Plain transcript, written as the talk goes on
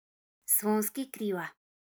Слонски крила.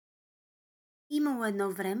 Имало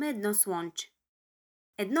едно време едно слонче.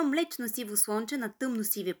 Едно млечно сиво слонче на тъмно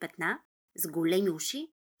сиви петна, с големи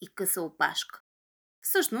уши и къса опашка.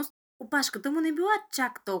 Всъщност, опашката му не била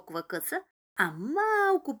чак толкова къса, а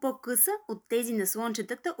малко по-къса от тези на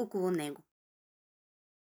слончетата около него.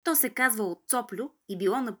 То се казвало Цоплю и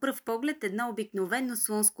било на пръв поглед едно обикновено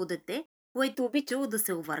слонско дете, което обичало да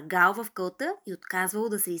се овъргал в кълта и отказвало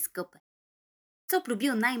да се изкъпе. Цоплю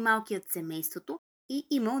бил най-малкият в семейството и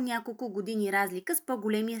имал няколко години разлика с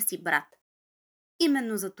по-големия си брат.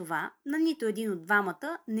 Именно за това на нито един от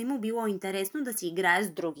двамата не му било интересно да си играе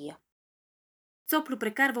с другия. Цоплю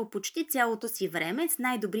прекарвал почти цялото си време с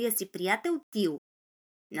най-добрия си приятел Тио.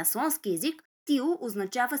 На слонски език Тио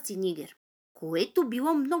означава синигер, което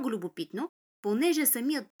било много любопитно, понеже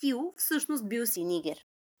самият Тио всъщност бил синигер.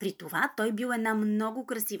 При това той бил една много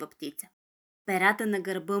красива птица. Перата на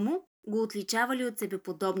гърба му го отличавали от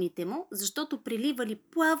себеподобните му, защото приливали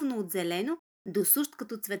плавно от зелено до сущ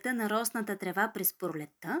като цвета на росната трева през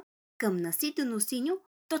пролетта, към наситено синьо,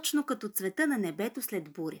 точно като цвета на небето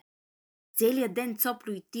след буря. Целият ден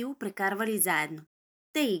Цоплю и Тио прекарвали заедно.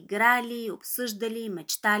 Те играли, обсъждали,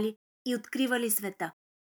 мечтали и откривали света.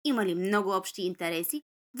 Имали много общи интереси,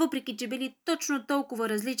 въпреки че били точно толкова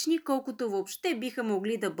различни, колкото въобще биха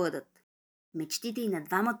могли да бъдат. Мечтите и на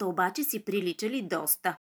двамата обаче си приличали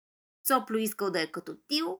доста. Цоплю искал да е като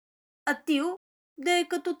Тио, а Тио да е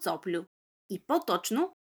като Цоплю. И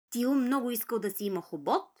по-точно, Тио много искал да си има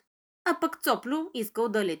хобот, а пък Цоплю искал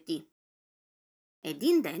да лети.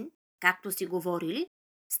 Един ден, както си говорили,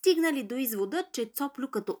 стигнали до извода, че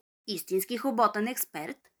Цоплю като истински хоботен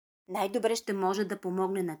експерт най-добре ще може да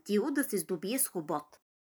помогне на Тио да се здобие с хобот.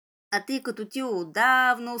 А тъй като Тио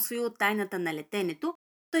отдавна усвоил тайната на летенето,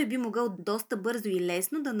 той би могъл доста бързо и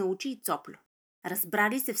лесно да научи и Цоплю.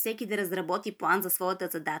 Разбрали се всеки да разработи план за своята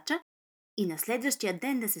задача и на следващия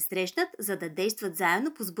ден да се срещнат, за да действат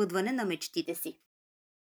заедно по сбъдване на мечтите си.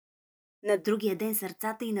 На другия ден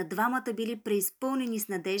сърцата и на двамата били преизпълнени с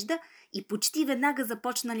надежда и почти веднага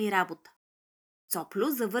започнали работа. Цоплю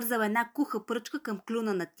завързал една куха пръчка към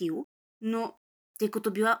клюна на Тио, но тъй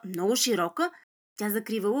като била много широка, тя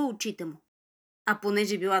закривала очите му. А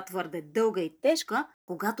понеже била твърде дълга и тежка,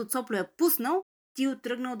 когато Цоплю я пуснал, Тио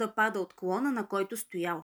тръгнал да пада от клона, на който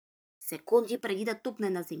стоял. Секунди преди да тупне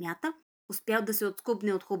на земята, успял да се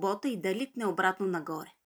отскубне от хобота и да литне обратно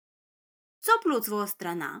нагоре. Цоплю от своя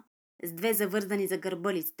страна, с две завързани за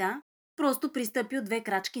гърба листа, просто пристъпил 2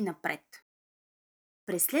 крачки напред.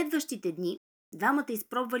 През следващите дни двамата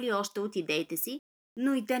изпробвали още от идеите си,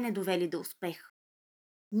 но и те не довели до успех.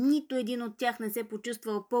 Нито един от тях не се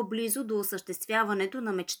почувствал по-близо до осъществяването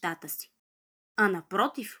на мечтата си. А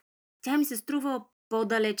напротив, тя им се струвала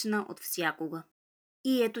по-далечна от всякога.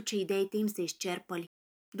 И ето, че идеите им се изчерпали.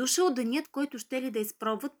 Дошъл денят, който щели да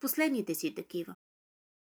изпробват последните си такива.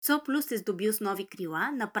 Цоплю се здобил с нови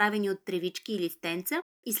крила, направени от тревички и листенца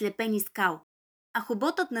и слепени скал, а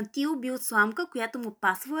хоботът на Тио бил сламка, която му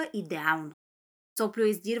пасвала идеално. Цоплю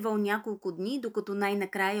издирвал няколко дни, докато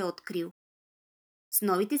най-накрая е открил. С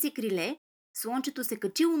новите си криле, слончето се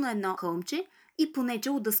качило на едно хълмче и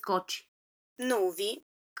понечело да скочи. Но, уви,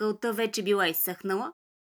 кълта вече била изсъхнала,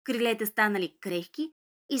 крилете станали крехки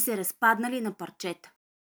и се разпаднали на парчета.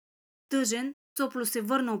 Тъжен, Цоплю се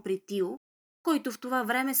върнал при Тио, който в това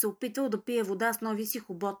време се опитвал да пие вода с нови си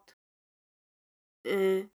хобот.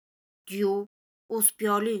 Тио,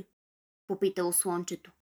 успя ли? Попитало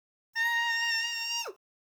слончето.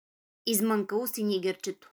 Измънкало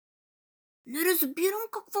синигерчето. Не разбирам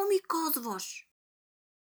какво ми казваш.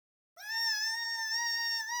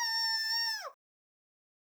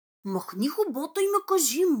 Махни хобота и ме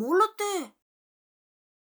кажи, моля те.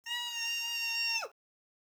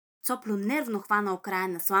 Цоплю нервно хванал края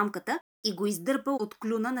на сламката и го издърпал от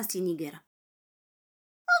клюна на синигера.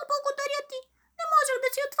 Благодаря ти, не можех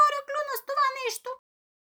да си отворя клюна с това нещо.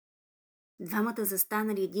 Двамата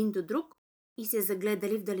застанали един до друг и се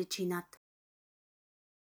загледали в далечината.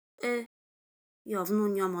 Явно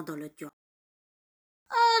няма да летя.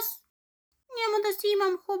 Аз няма да си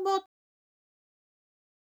имам хобот.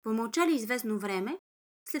 Помълчали известно време,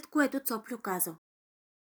 след което Цоплю казал.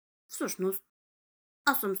 Всъщност,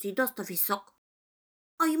 аз съм си доста висок,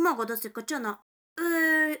 а и мога да се кача на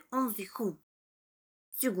онзи хълм.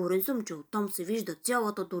 Сигурен съм, че оттам се вижда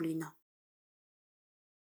цялата долина.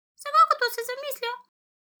 Сега като се замисля,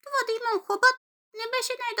 това да имам хобот не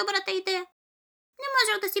беше най-добрата идея. Не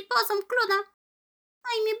можех да си ползвам клюна, а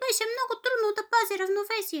и ми беше много трудно да пази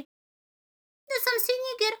равновесие. Да съм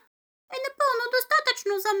синигер е напълно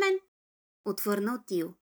достатъчно за мен, отвърнал Тио.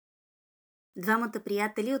 Двамата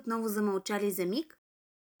приятели отново замълчали за миг,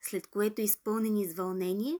 след което изпълнени с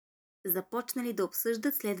вълнение, започнали да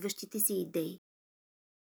обсъждат следващите си идеи.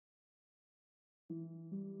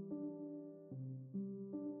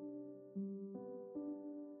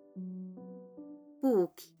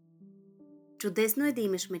 Поуки. Чудесно е да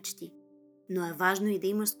имаш мечти, но е важно и да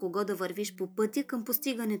имаш с кого да вървиш по пътя към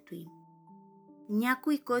постигането им.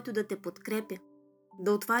 Някой, който да те подкрепя,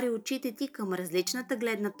 да отваря очите ти към различната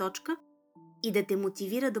гледна точка и да те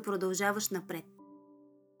мотивира да продължаваш напред.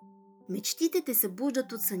 Мечтите те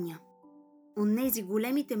събуждат от съня. Онези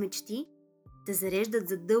големите мечти те зареждат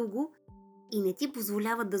за дълго и не ти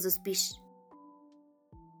позволяват да заспиш.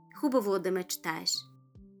 Хубаво е да мечтаеш.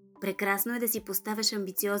 Прекрасно е да си поставяш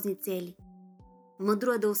амбициозни цели.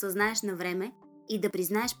 Мъдро е да осъзнаеш на време и да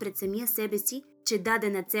признаеш пред самия себе си, че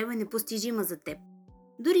дадена цел е непостижима за теб,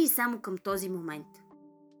 дори и само към този момент.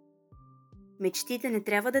 Мечтите не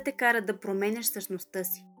трябва да те карат да променяш същността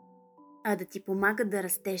си, а да ти помагат да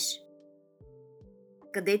растеш.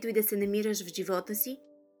 Където и да се намираш в живота си,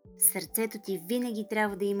 сърцето ти винаги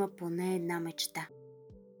трябва да има поне една мечта.